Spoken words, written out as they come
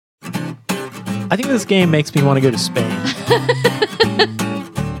I think this game makes me want to go to Spain.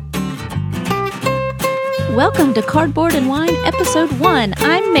 Welcome to Cardboard and Wine, Episode 1.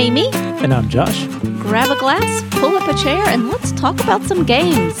 I'm Mamie. And I'm Josh. Grab a glass, pull up a chair, and let's talk about some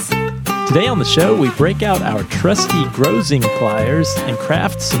games. Today on the show, we break out our trusty Grozing Pliers and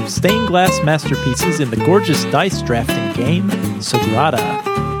craft some stained glass masterpieces in the gorgeous dice drafting game, Sagrada.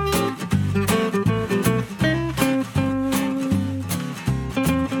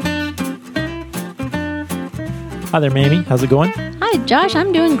 Hi there, Mamie. How's it going? Hi, Josh.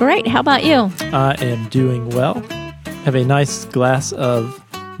 I'm doing great. How about you? I am doing well. Have a nice glass of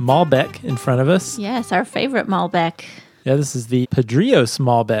Malbec in front of us. Yes, our favorite Malbec. Yeah, this is the Padrillos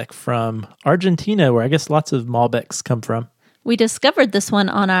Malbec from Argentina, where I guess lots of Malbecs come from. We discovered this one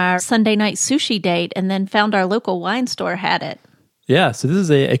on our Sunday night sushi date and then found our local wine store had it. Yeah, so this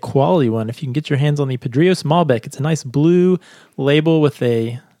is a quality one. If you can get your hands on the Padrillos Malbec, it's a nice blue label with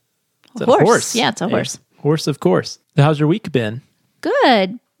a horse. Yeah, it's a horse. Horse, of course. So how's your week been?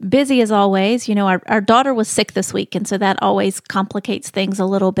 Good. Busy as always. You know, our daughter was sick this week, and so that always complicates things a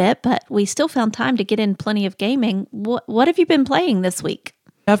little bit, but we still found time to get in plenty of gaming. What have you been playing this week?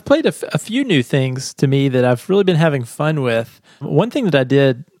 I've played a few new things to me that I've really been having fun with. One thing that I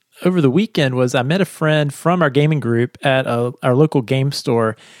did over the weekend was I met a friend from our gaming group at our local game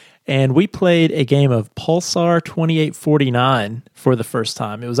store, and we played a game of Pulsar 2849 for the first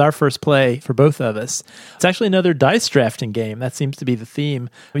time. It was our first play for both of us. It's actually another dice drafting game. That seems to be the theme.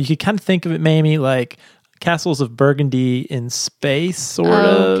 You could kind of think of it, Mamie, like Castles of Burgundy in space, sort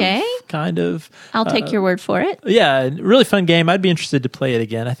of. Okay. Kind of. I'll take your word for it. Yeah, really fun game. I'd be interested to play it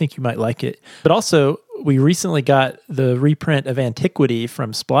again. I think you might like it. But also, we recently got the reprint of Antiquity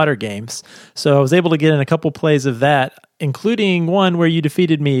from Splatter Games. So I was able to get in a couple plays of that, including one where you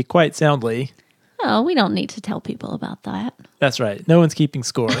defeated me quite soundly. Oh, we don't need to tell people about that. That's right. No one's keeping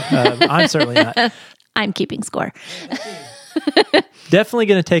score. I'm certainly not. I'm keeping score. Definitely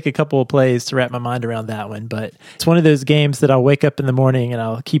going to take a couple of plays to wrap my mind around that one, but it's one of those games that I'll wake up in the morning and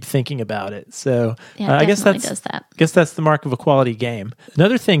I'll keep thinking about it. So yeah, I guess does that. I guess that's the mark of a quality game.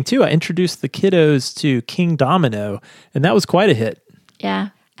 Another thing too, I introduced the kiddos to King Domino, and that was quite a hit. Yeah.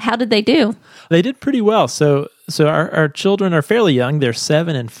 How did they do? They did pretty well. So our children are fairly young. They're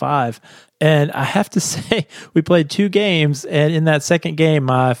 7 and 5. And I have to say, we played 2 games, and in that second game,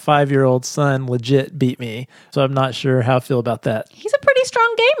 my 5-year-old son legit beat me. So I'm not sure how I feel about that. He's a pretty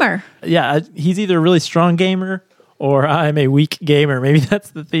strong gamer. Yeah, he's either a really strong gamer or I'm a weak gamer. Maybe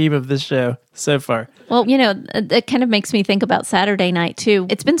that's the theme of this show so far. Well, you know, it kind of makes me think about Saturday night, too.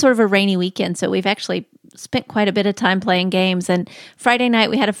 It's been sort of a rainy weekend, so we've actually spent quite a bit of time playing games. And Friday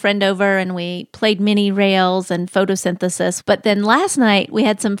night, we had a friend over, and we played mini rails and photosynthesis. But then last night, we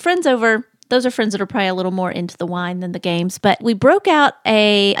had some friends over. Those are friends that are probably a little more into the wine than the games. But we broke out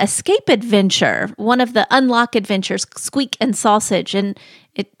a escape adventure, one of the unlock adventures, Squeak and Sausage. And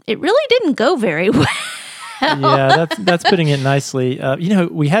it really didn't go very well. Yeah, that's putting it nicely.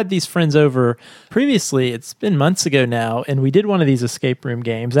 We had these friends over previously. It's been months ago now, and we did one of these escape room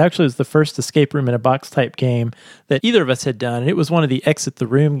games. Actually, it was the first escape room in a box type game that either of us had done, and it was one of the exit the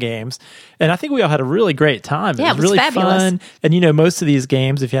room games. And I think we all had a really great time. Yeah, it was really fabulous. Fun. And most of these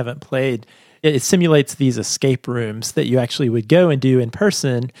games, if you haven't played, it simulates these escape rooms that you actually would go and do in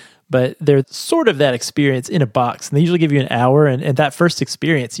person. But they're sort of that experience in a box. And they usually give you an hour. And that first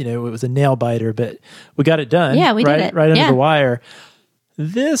experience, it was a nail biter, but we got it done. Yeah, we did it. Right under the wire.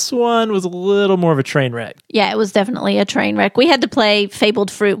 This one was a little more of a train wreck. Yeah, it was definitely a train wreck. We had to play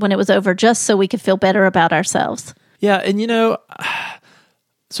Fabled Fruit when it was over just so we could feel better about ourselves. Yeah, and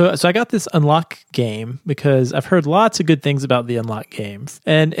So I got this Unlock game because I've heard lots of good things about the Unlock games.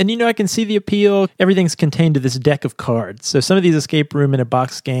 And I can see the appeal. Everything's contained to this deck of cards. So some of these escape room in a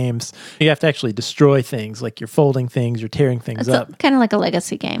box games, you have to actually destroy things, like you're folding things, you're tearing things up. Kind of like a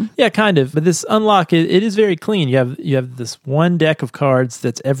legacy game. Yeah, kind of. But this Unlock, it is very clean. You have this one deck of cards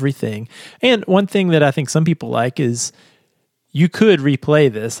that's everything. And one thing that I think some people like is you could replay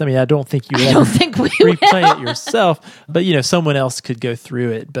this. I mean, I don't think you would ever replay it yourself, but someone else could go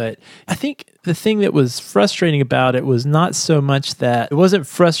through it. But I think the thing that was frustrating about it was not so much that it wasn't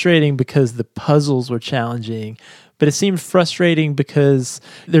frustrating because the puzzles were challenging, but it seemed frustrating because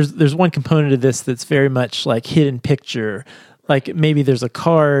there's one component of this that's very much like hidden picture. Like maybe there's a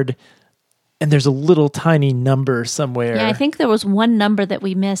card and there's a little tiny number somewhere. Yeah, I think there was one number that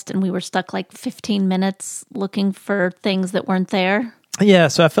we missed, and we were stuck like 15 minutes looking for things that weren't there. Yeah,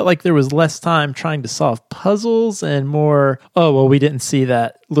 so I felt like there was less time trying to solve puzzles and more, we didn't see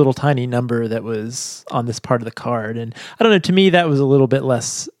that little tiny number that was on this part of the card. And I don't know, to me, that was a little bit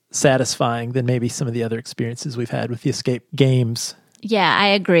less satisfying than maybe some of the other experiences we've had with the escape games. Yeah, I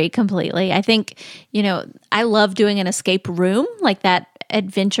agree completely. I think, I love doing an escape room, like that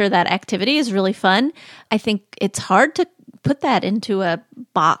adventure, that activity is really fun. I think it's hard to put that into a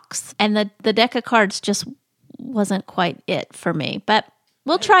box, and the deck of cards just wasn't quite it for me. But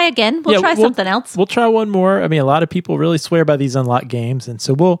we'll try again. We'll try something else. We'll try one more. I mean, a lot of people really swear by these unlocked games, and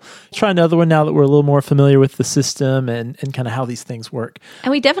so we'll try another one now that we're a little more familiar with the system and kind of how these things work.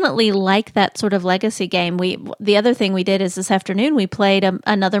 And we definitely like that sort of legacy game. The other thing we did is this afternoon we played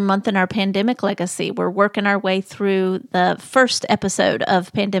another month in our Pandemic Legacy. We're working our way through the first episode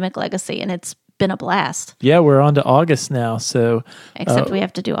of Pandemic Legacy, and it's been a blast. Yeah, we're on to August now, so except we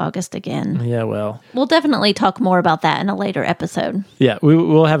have to do August again. Yeah, well, we'll definitely talk more about that in a later episode. Yeah,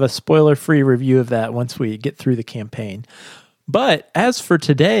 we'll have a spoiler-free review of that once we get through the campaign. But as for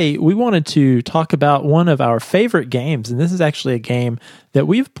today, we wanted to talk about one of our favorite games, and this is actually a game that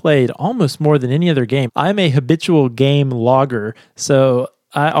we've played almost more than any other game. I'm a habitual game logger, so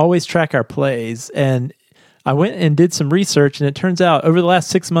I always track our plays, and I went and did some research, and it turns out over the last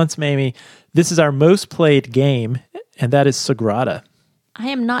 6 months, Mamie, this is our most played game, and that is Sagrada. I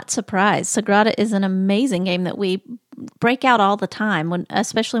am not surprised. Sagrada is an amazing game that we break out all the time,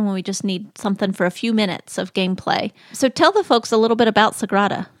 especially when we just need something for a few minutes of gameplay. So tell the folks a little bit about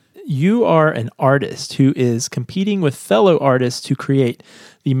Sagrada. You are an artist who is competing with fellow artists to create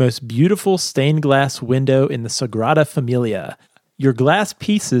the most beautiful stained glass window in the Sagrada Familia. Your glass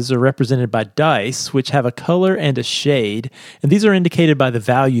pieces are represented by dice, which have a color and a shade, and these are indicated by the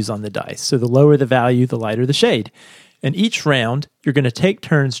values on the dice. So the lower the value, the lighter the shade. And each round, you're going to take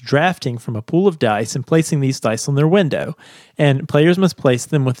turns drafting from a pool of dice and placing these dice on their window. And players must place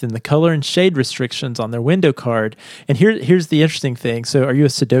them within the color and shade restrictions on their window card. And here's the interesting thing. So are you a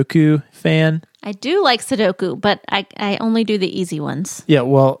Sudoku fan? I do like Sudoku, but I only do the easy ones. Yeah,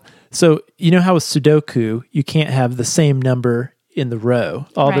 well, so you know how with Sudoku, you can't have the same number in the row.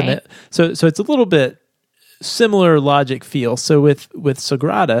 Right. So it's a little bit similar logic feel. So with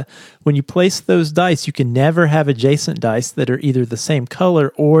Sagrada, when you place those dice, you can never have adjacent dice that are either the same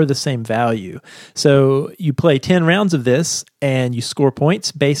color or the same value. So you play 10 rounds of this and you score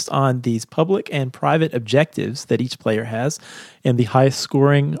points based on these public and private objectives that each player has, and the highest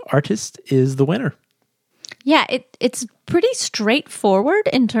scoring artist is the winner. Yeah, it's pretty straightforward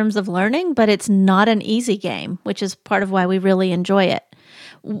in terms of learning, but it's not an easy game, which is part of why we really enjoy it.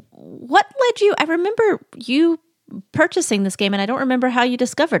 What led you? I remember you purchasing this game, and I don't remember how you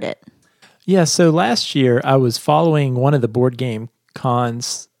discovered it. Yeah, so last year I was following one of the board game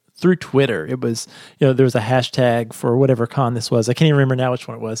cons through Twitter. It was, there was a hashtag for whatever con this was. I can't even remember now which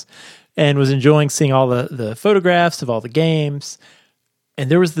one it was, and was enjoying seeing all the photographs of all the games. And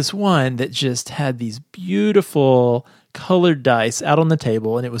there was this one that just had these beautiful colored dice out on the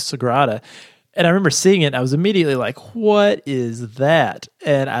table, and it was Sagrada. And I remember seeing it, and I was immediately like, what is that?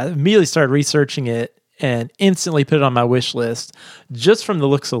 And I immediately started researching it and instantly put it on my wish list just from the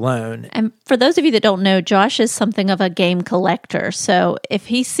looks alone. And for those of you that don't know, Josh is something of a game collector. So if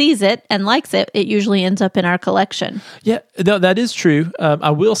he sees it and likes it, it usually ends up in our collection. Yeah, no, that is true. I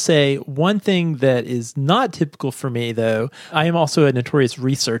will say one thing that is not typical for me, though, I am also a notorious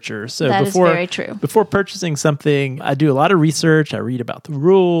researcher. So that is very true. Before purchasing something, I do a lot of research. I read about the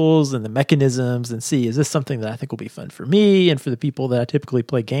rules and the mechanisms and see, is this something that I think will be fun for me and for the people that I typically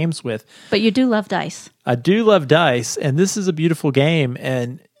play games with? But you do love dice. I do love dice, and this is a beautiful game,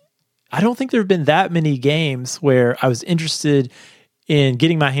 and I don't think there have been that many games where I was interested in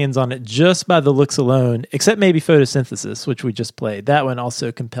getting my hands on it just by the looks alone, except maybe Photosynthesis, which we just played. That one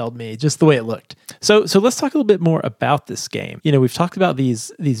also compelled me, just the way it looked. So let's talk a little bit more about this game. We've talked about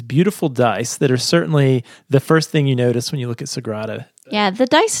these beautiful dice that are certainly the first thing you notice when you look at Sagrada. Yeah, the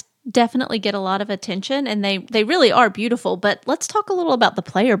dice definitely get a lot of attention, and they really are beautiful. But let's talk a little about the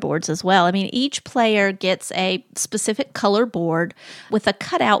player boards as well. I mean, each player gets a specific color board with a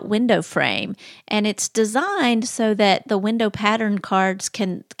cutout window frame, and it's designed so that the window pattern cards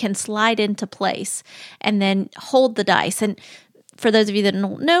can slide into place and then hold the dice. And for those of you that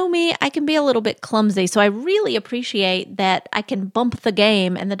don't know me, I can be a little bit clumsy. So I really appreciate that I can bump the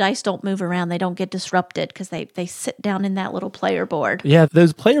game and the dice don't move around. They don't get disrupted because they sit down in that little player board. Yeah,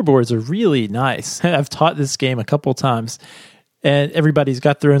 those player boards are really nice. I've taught this game a couple times, and everybody's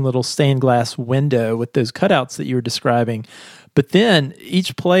got their own little stained glass window with those cutouts that you were describing. But then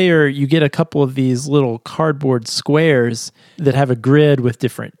each player, you get a couple of these little cardboard squares that have a grid with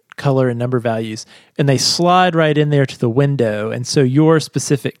different color and number values, and they slide right in there to the window. And so your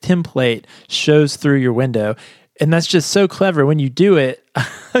specific template shows through your window. And that's just so clever. When you do it,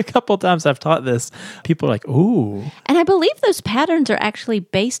 a couple times I've taught this, people are like, ooh. And I believe those patterns are actually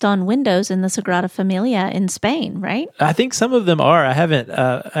based on windows in the Sagrada Familia in Spain, right? I think some of them are. I haven't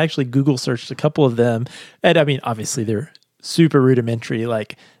actually Google searched a couple of them. And I mean, obviously they're super rudimentary.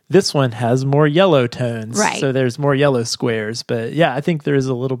 Like this one has more yellow tones. Right. So there's more yellow squares. But yeah, I think there is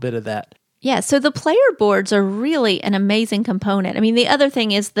a little bit of that. Yeah, so the player boards are really an amazing component. I mean, the other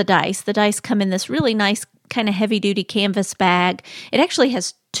thing is the dice. The dice come in this really nice kind of heavy-duty canvas bag. It actually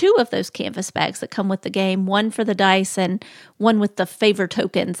has 2 of those canvas bags that come with the game, one for the dice and one with the favor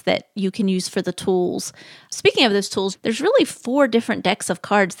tokens that you can use for the tools. Speaking of those tools, there's really 4 different decks of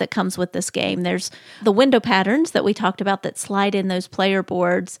cards that comes with this game. There's the window patterns that we talked about that slide in those player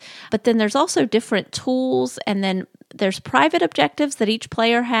boards, but then there's also different tools, and then there's private objectives that each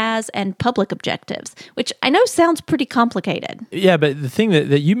player has and public objectives, which I know sounds pretty complicated. Yeah, but the thing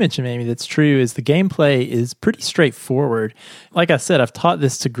that you mentioned, Amy, that's true is the gameplay is pretty straightforward. Like I said, I've taught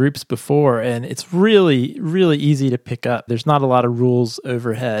this to groups before, and it's really, really easy to pick up. There's not a lot of rules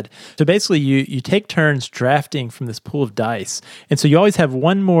overhead. So basically, you take turns drafting from this pool of dice. And so you always have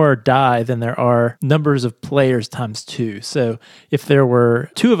one more die than there are numbers of players times 2. So if there were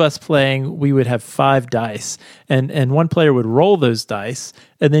 2 of us playing, we would have 5 dice. And one player would roll those dice,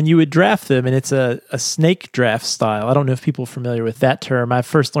 and then you would draft them, and it's a snake draft style. I don't know if people are familiar with that term. I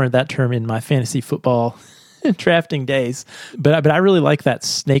first learned that term in my fantasy football drafting days, but I really like that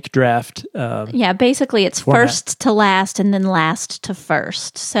snake draft. Yeah, basically it's format. First to last and then last to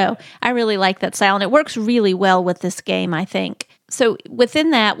first. So I really like that style, and it works really well with this game, I think. So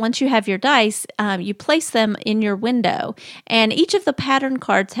within that, once you have your dice, you place them in your window, and each of the pattern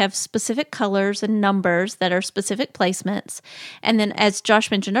cards have specific colors and numbers that are specific placements. And then, as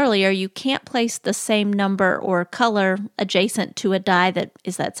Josh mentioned earlier, you can't place the same number or color adjacent to a die that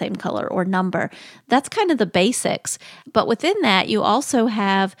is that same color or number. That's kind of the basics. But within that, you also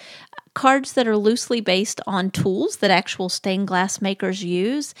have cards that are loosely based on tools that actual stained glass makers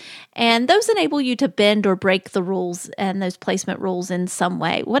use, and those enable you to bend or break the rules and those placement rules in some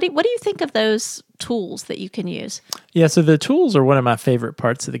way. What do you think of those tools that you can use? Yeah, so the tools are one of my favorite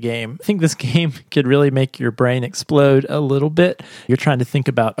parts of the game. I think this game could really make your brain explode a little bit. You're trying to think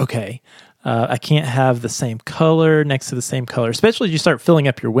about, okay, I can't have the same color next to the same color, especially as you start filling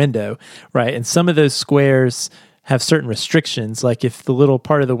up your window, right? And some of those squares have certain restrictions. Like if the little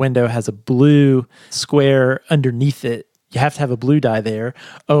part of the window has a blue square underneath it, you have to have a blue die there.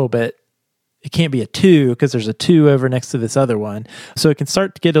 Oh, but it can't be a 2 because there's a 2 over next to this other one. So it can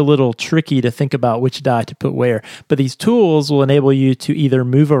start to get a little tricky to think about which die to put where. But these tools will enable you to either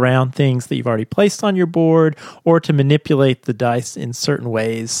move around things that you've already placed on your board or to manipulate the dice in certain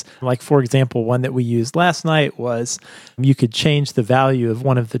ways. Like, for example, one that we used last night was you could change the value of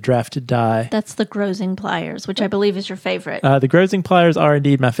one of the drafted die. That's the Grozing Pliers, which I believe is your favorite. The Grozing Pliers are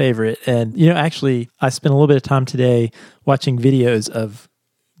indeed my favorite. And, actually, I spent a little bit of time today watching videos of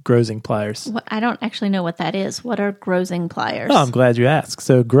Grozing Pliers. I don't actually know what that is. What are Grozing Pliers? Oh, I'm glad you asked.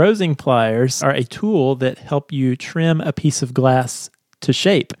 So Grozing Pliers are a tool that help you trim a piece of glass to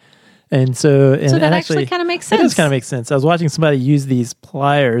shape. And so that actually kind of makes sense. It does kind of make sense. I was watching somebody use these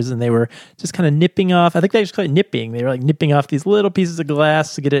pliers, and they were just kind of nipping off. I think they just call it nipping. They were like nipping off these little pieces of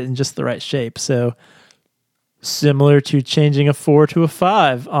glass to get it in just the right shape. So similar to changing a 4 to a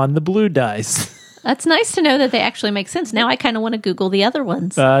 5 on the blue dice. That's nice to know that they actually make sense. Now I kind of want to Google the other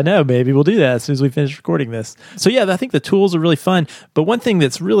ones. No, maybe we'll do that as soon as we finish recording this. So yeah, I think the tools are really fun. But one thing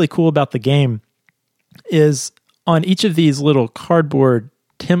that's really cool about the game is on each of these little cardboard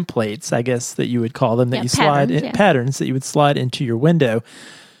templates, I guess that you would call them, that you slide in, patterns that you would slide into your window.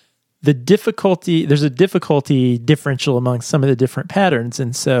 There's a difficulty differential among some of the different patterns.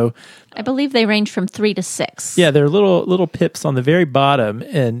 And so I believe they range from 3 to 6. Yeah, there are little pips on the very bottom,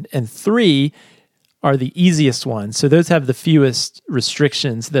 and 3 are the easiest ones. So those have the fewest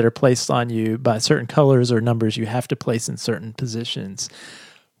restrictions that are placed on you by certain colors or numbers you have to place in certain positions.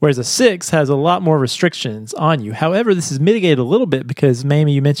 Whereas a 6 has a lot more restrictions on you. However, this is mitigated a little bit because,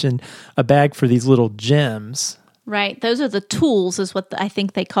 Mamie, you mentioned a bag for these little gems. Right. Those are the tools is what I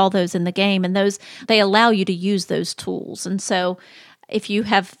think they call those in the game. And they allow you to use those tools. And so if you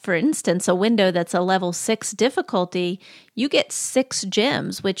have, for instance, a window that's a level 6 difficulty, you get 6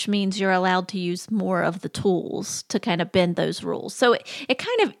 gems, which means you're allowed to use more of the tools to kind of bend those rules. So it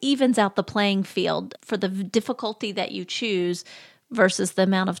kind of evens out the playing field for the difficulty that you choose. versus the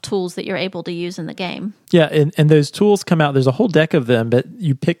amount of tools that you're able to use in the game. Yeah, and those tools come out. There's a whole deck of them, but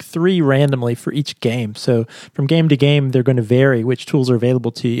you pick 3 randomly for each game. So from game to game, they're going to vary which tools are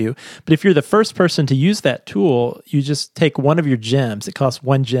available to you. But if you're the first person to use that tool, you just take one of your gems. It costs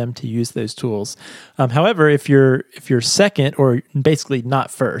 1 gem to use those tools. However, if you're second, or basically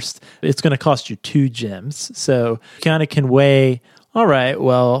not first, it's going to cost you 2 gems. So you kind of can weigh, all right,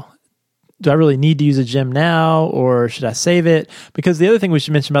 well, do I really need to use a gem now, or should I save it? Because the other thing we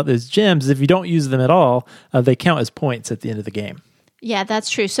should mention about those gems is if you don't use them at all, they count as points at the end of the game. Yeah, that's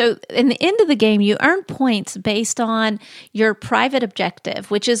true. So in the end of the game, you earn points based on your private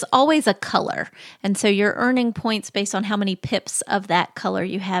objective, which is always a color. And so you're earning points based on how many pips of that color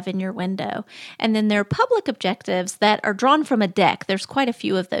you have in your window. And then there are public objectives that are drawn from a deck. There's quite a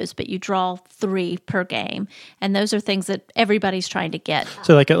few of those, but you draw 3 per game. And those are things that everybody's trying to get.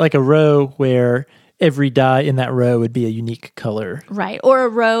 So like a row where every die in that row would be a unique color. Right. Or a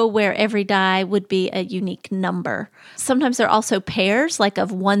row where every die would be a unique number. Sometimes there are also pairs, like of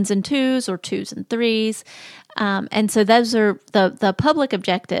 1s and 2s or 2s and 3s. And so those are the public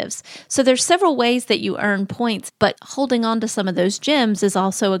objectives. So there's several ways that you earn points, but holding on to some of those gems is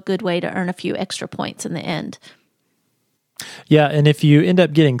also a good way to earn a few extra points in the end. Yeah, and if you end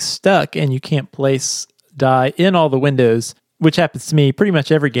up getting stuck and you can't place die in all the windows, which happens to me pretty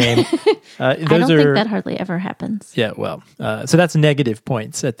much every game. I don't think that hardly ever happens. Yeah, well, so that's negative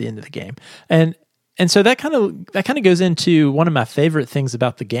points at the end of the game. And so that kind of goes into one of my favorite things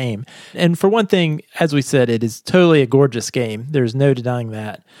about the game. And for one thing, as we said, it is totally a gorgeous game. There's no denying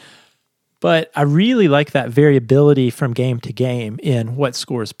that. But I really like that variability from game to game in what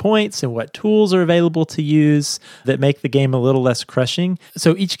scores points and what tools are available to use that make the game a little less crushing.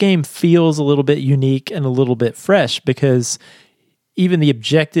 So each game feels a little bit unique and a little bit fresh because even the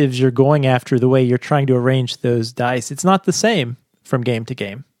objectives you're going after, the way you're trying to arrange those dice, it's not the same from game to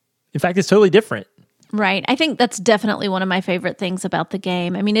game. In fact, it's totally different. Right. I think that's definitely one of my favorite things about the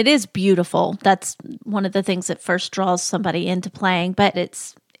game. I mean, it is beautiful. That's one of the things that first draws somebody into playing, but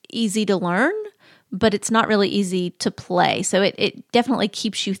it's easy to learn, but it's not really easy to play. So it definitely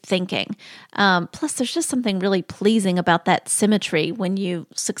keeps you thinking. Plus, there's just something really pleasing about that symmetry when you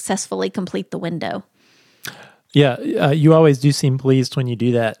successfully complete the window. Yeah, you always do seem pleased when you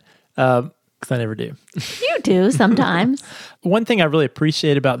do that, because I never do. You do sometimes. One thing I really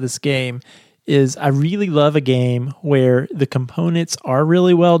appreciate about this game is I really love a game where the components are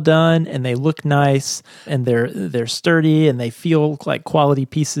really well done and they look nice and they're sturdy and they feel like quality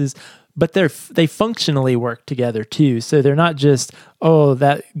pieces, but they functionally work together too. So they're not just, oh,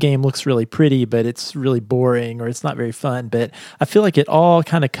 that game looks really pretty, but it's really boring or it's not very fun. But I feel like it all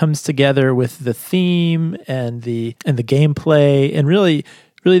kind of comes together with the theme and the gameplay, and really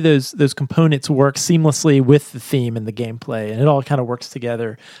those components work seamlessly with the theme and the gameplay, and it all kind of works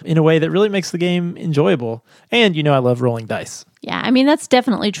together in a way that really makes the game enjoyable. And, I love rolling dice. Yeah, I mean, that's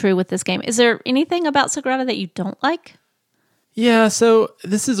definitely true with this game. Is there anything about Sagrada that you don't like? Yeah, so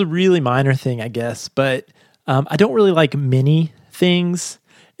this is a really minor thing, I guess, but I don't really like mini things.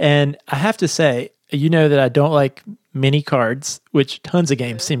 And I have to say, that I don't like mini cards, which tons of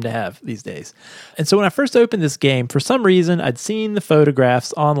games seem to have these days. And so when I first opened this game, for some reason, I'd seen the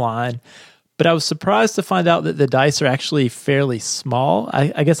photographs online, but I was surprised to find out that the dice are actually fairly small.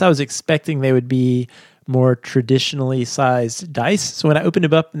 I guess I was expecting they would be more traditionally sized dice. So when I opened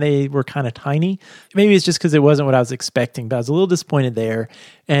them up, they were kind of tiny. Maybe it's just because it wasn't what I was expecting, but I was a little disappointed there.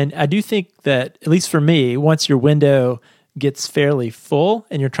 And I do think that, at least for me, once your window gets fairly full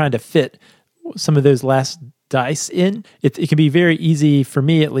and you're trying to fit some of those last dice in, it can be very easy, for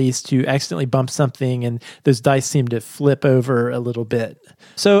me at least, to accidentally bump something and those dice seem to flip over a little bit.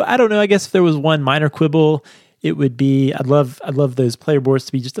 So I don't know, I guess if there was one minor quibble, it would be, I'd love those player boards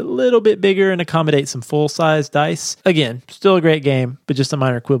to be just a little bit bigger and accommodate some full-size dice. Again, still a great game, but just a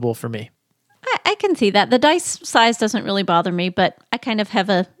minor quibble for me. I can see that. The dice size doesn't really bother me, but I kind of have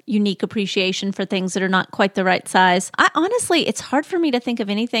a unique appreciation for things that are not quite the right size. Honestly, it's hard for me to think of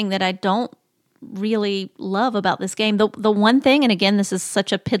anything that I don't really love about this game. The one thing, and again, this is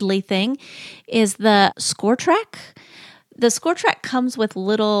such a piddly thing, is the score track. The score track comes with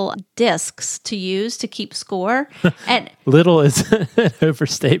little discs to use to keep score. And little is an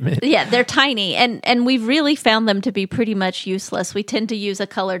overstatement. Yeah, they're tiny, and we've really found them to be pretty much useless. We tend to use a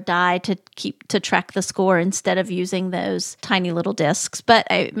colored die to track the score instead of using those tiny little discs. But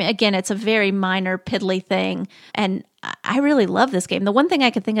again, it's a very minor, piddly thing, and I really love this game. The one thing I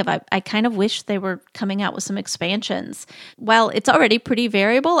could think of, I kind of wish they were coming out with some expansions. While it's already pretty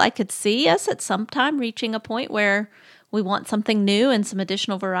variable, I could see us at some time reaching a point where we want something new and some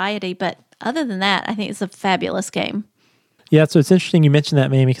additional variety. But other than that, I think it's a fabulous game. Yeah, so it's interesting you mentioned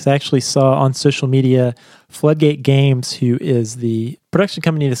that, Mamie, because I actually saw on social media Floodgate Games, who is the production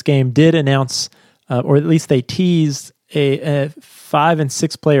company of this game, did announce, or at least they teased, a 5 and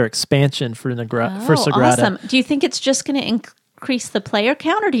 6 player expansion for Sagrada. Awesome. Do you think it's just going to increase the player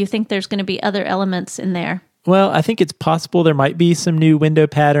count, or do you think there's going to be other elements in there? Well, I think it's possible there might be some new window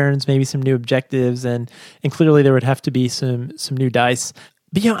patterns, maybe some new objectives, and clearly there would have to be some new dice.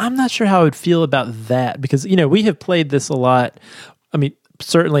 But, I'm not sure how I would feel about that because, we have played this a lot. I mean,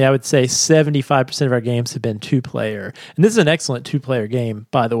 certainly I would say 75% of our games have been 2-player. And this is an excellent 2-player game,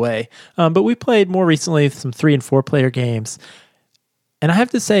 by the way. But we played more recently some 3 and 4-player games. And I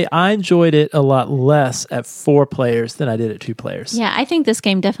have to say, I enjoyed it a lot less at 4 players than I did at 2 players. Yeah, I think this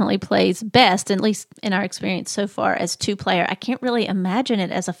game definitely plays best, at least in our experience so far, as 2-player. I can't really imagine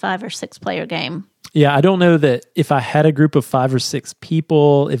it as a 5 or 6-player game. Yeah, I don't know that if I had a group of 5 or 6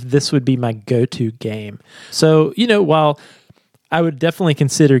 people, if this would be my go-to game. So, while I would definitely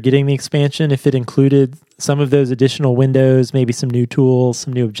consider getting the expansion if it included some of those additional windows, maybe some new tools,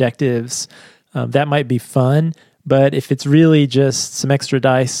 some new objectives, that might be fun. But if it's really just some extra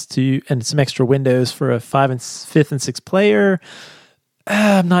dice and some extra windows for a 5th and 6th player,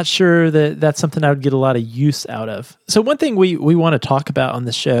 I'm not sure that that's something I would get a lot of use out of. So one thing we want to talk about on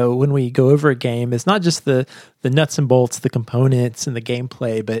the show when we go over a game is not just the nuts and bolts, the components and the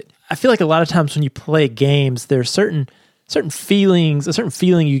gameplay, but I feel like a lot of times when you play games, there's certain feelings, a certain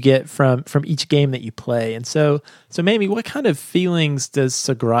feeling you get from each game that you play. And so Mamie, what kind of feelings does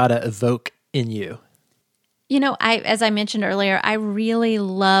Sagrada evoke in you? As I mentioned earlier, I really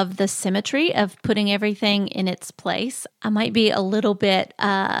love the symmetry of putting everything in its place. I might be a little bit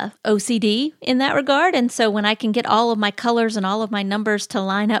OCD in that regard. And so when I can get all of my colors and all of my numbers to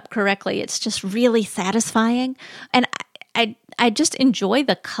line up correctly, it's just really satisfying. And I just enjoy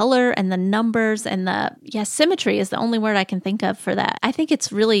the color and the numbers and symmetry is the only word I can think of for that. I think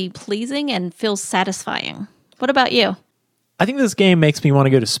it's really pleasing and feels satisfying. What about you? I think this game makes me want to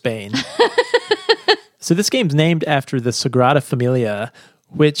go to Spain. So this game's named after the Sagrada Familia,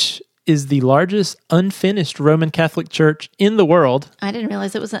 which is the largest unfinished Roman Catholic church in the world. I didn't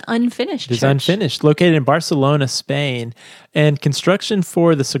realize it was an unfinished church. It's unfinished, located in Barcelona, Spain. And construction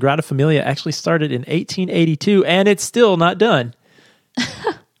for the Sagrada Familia actually started in 1882, and it's still not done.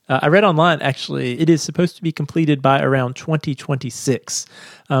 I read online, actually, it is supposed to be completed by around 2026.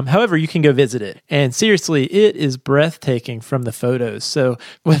 However, you can go visit it. And seriously, it is breathtaking from the photos. So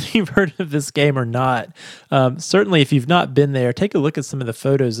whether you've heard of this game or not, certainly if you've not been there, take a look at some of the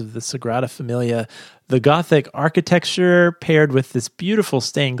photos of the Sagrada Familia. The Gothic architecture paired with this beautiful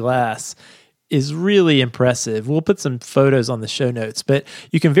stained glass is really impressive. We'll put some photos on the show notes, but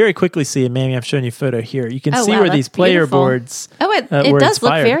you can very quickly see, and Mamie, I'm showing you a photo here. You can see where these player boards it does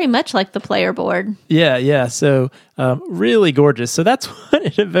inspired. Look very much like the player board. Yeah. So really gorgeous. So that's what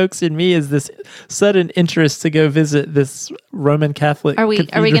it evokes in me is this sudden interest to go visit this Roman Catholic cathedral.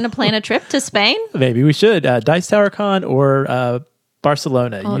 Are we going to plan a trip to Spain? Maybe we should. Dice Tower Con or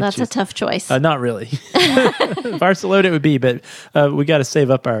Barcelona. Oh, that's a tough choice. Not really. Barcelona it would be, but we got to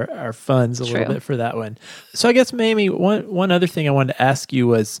save up our funds a little bit for that one. So I guess, Mamie, one other thing I wanted to ask you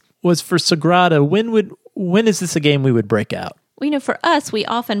was for Sagrada, when is this a game we would break out? Well, for us, we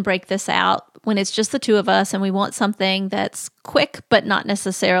often break this out when it's just the two of us and we want something that's quick, but not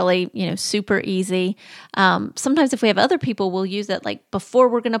necessarily, super easy. Sometimes if we have other people, we'll use it like before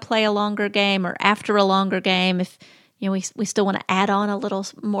we're going to play a longer game or after a longer game. If we still want to add on a little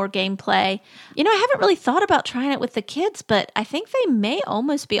more gameplay. I haven't really thought about trying it with the kids, but I think they may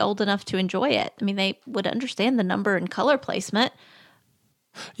almost be old enough to enjoy it. I mean, they would understand the number and color placement.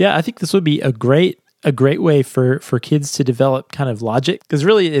 Yeah, I think this would be a great way for kids to develop kind of logic, because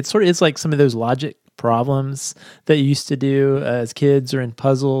really it sort of is like some of those logic problems that you used to do as kids or in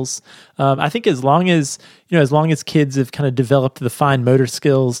puzzles. I think as long as kids have kind of developed the fine motor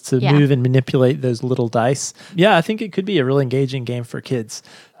skills to move and manipulate those little dice, I think it could be a really engaging game for kids.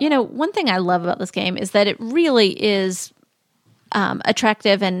 One thing I love about this game is that it really is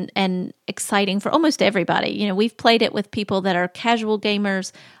attractive and exciting for almost everybody. We've played it with people that are casual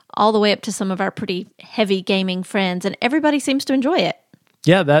gamers all the way up to some of our pretty heavy gaming friends, and everybody seems to enjoy it.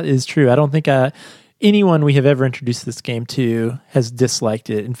 Yeah, that is true. I don't think anyone we have ever introduced this game to has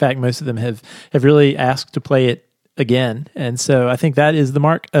disliked it. In fact, most of them have really asked to play it again. And so I think that is the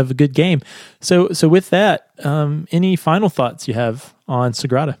mark of a good game. So with that, any final thoughts you have on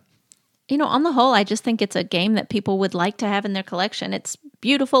Sagrada? On the whole, I just think it's a game that people would like to have in their collection. It's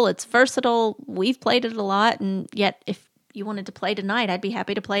beautiful. It's versatile. We've played it a lot. And yet, if you wanted to play tonight, I'd be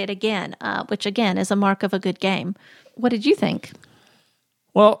happy to play it again, which again is a mark of a good game. What did you think?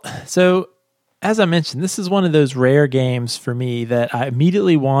 Well, so as I mentioned, this is one of those rare games for me that I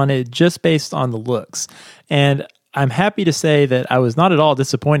immediately wanted just based on the looks. And I'm happy to say that I was not at all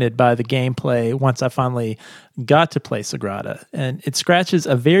disappointed by the gameplay once I finally got to play Sagrada. And it scratches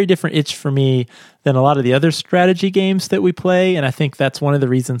a very different itch for me than a lot of the other strategy games that we play. And I think that's one of the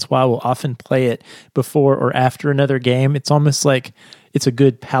reasons why we'll often play it before or after another game. It's almost like it's a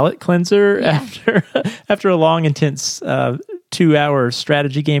good palate cleanser after a long, intense 2-hour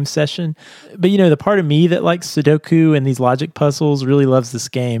strategy game session. But the part of me that likes Sudoku and these logic puzzles really loves this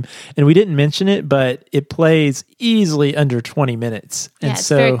game. And we didn't mention it, but it plays easily under 20 minutes. And it's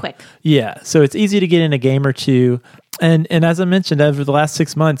very quick. Yeah, so it's easy to get in a game or two. And as I mentioned, over the last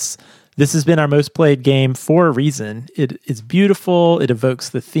 6 months, this has been our most played game for a reason. It is beautiful. It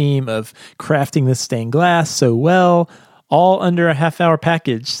evokes the theme of crafting this stained glass so well, all under a half-hour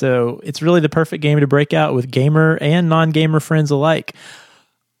package. So it's really the perfect game to break out with gamer and non-gamer friends alike.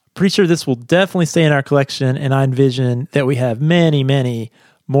 Pretty sure this will definitely stay in our collection, and I envision that we have many, many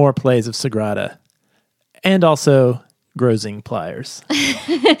more plays of Sagrada. And also Grozing Pliers.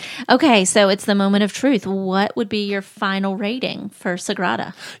 Okay, so it's the moment of truth. What would be your final rating for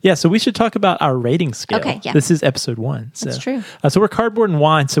Sagrada? Yeah, so we should talk about our rating scale. Okay, yeah. This is episode 1. So. That's true. So we're Cardboard and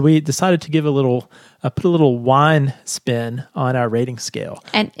Wine, so we decided to give put a little wine spin on our rating scale.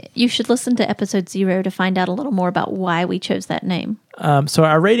 And you should listen to episode 0 to find out a little more about why we chose that name. So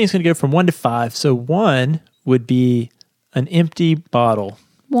our rating is going to go from 1 to 5. So 1 would be an empty bottle.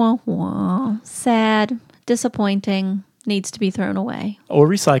 Wah, wah. Sad, disappointing, needs to be thrown away. Or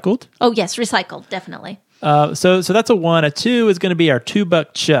recycled. Oh, yes, recycled, definitely. So that's a 1. A 2 is going to be our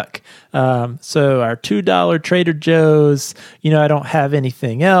 $2 chuck. So our $2 Trader Joe's, I don't have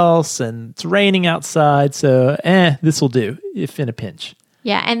anything else and it's raining outside. So this will do if in a pinch.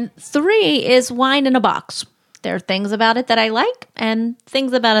 Yeah. And 3 is wine in a box. There are things about it that I like and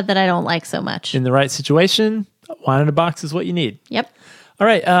things about it that I don't like so much. In the right situation, wine in a box is what you need. Yep. All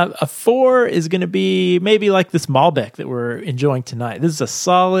right. A 4 is going to be maybe like this Malbec that we're enjoying tonight. This is a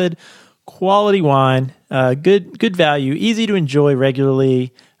solid quality wine, good value, easy to enjoy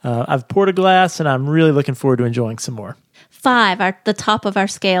regularly. I've poured a glass, and I'm really looking forward to enjoying some more. 5, the top of our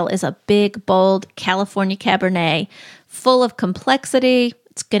scale, is a big, bold California Cabernet, full of complexity.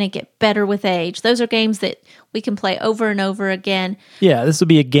 It's going to get better with age. Those are games that we can play over and over again. Yeah, this will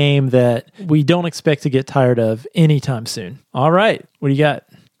be a game that we don't expect to get tired of anytime soon. All right, what do you got?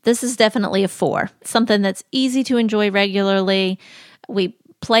 This is definitely a 4. Something that's easy to enjoy regularly. We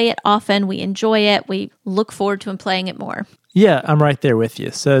play it often. We enjoy it. We look forward to playing it more. Yeah, I'm right there with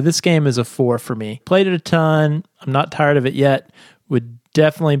you. So this game is a 4 for me. Played it a ton. I'm not tired of it yet. Would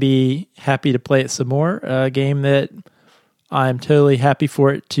definitely be happy to play it some more. A game that I'm totally happy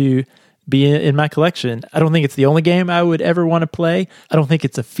for it to be in my collection. I don't think it's the only game I would ever want to play. I don't think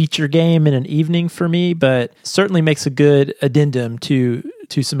it's a feature game in an evening for me, but certainly makes a good addendum to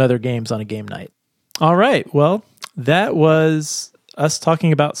some other games on a game night. All right. Well, that was us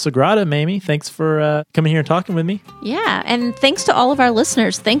talking about Sagrada, Mamie. Thanks for coming here and talking with me. Yeah, and thanks to all of our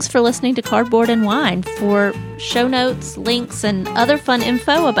listeners. Thanks for listening to Cardboard and Wine. For show notes, links, and other fun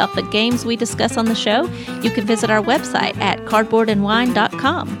info about the games we discuss on the show, you can visit our website at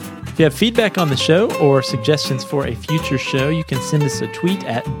cardboardandwine.com. If you have feedback on the show or suggestions for a future show, you can send us a tweet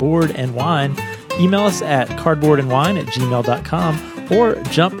at Board and Wine, email us at cardboardandwine@gmail.com, or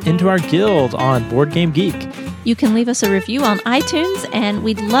jump into our guild on Board Game Geek. You can leave us a review on iTunes, and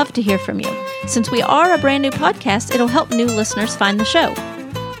we'd love to hear from you. Since we are a brand new podcast, it'll help new listeners find the show.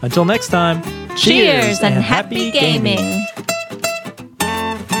 Until next time, cheers and happy gaming.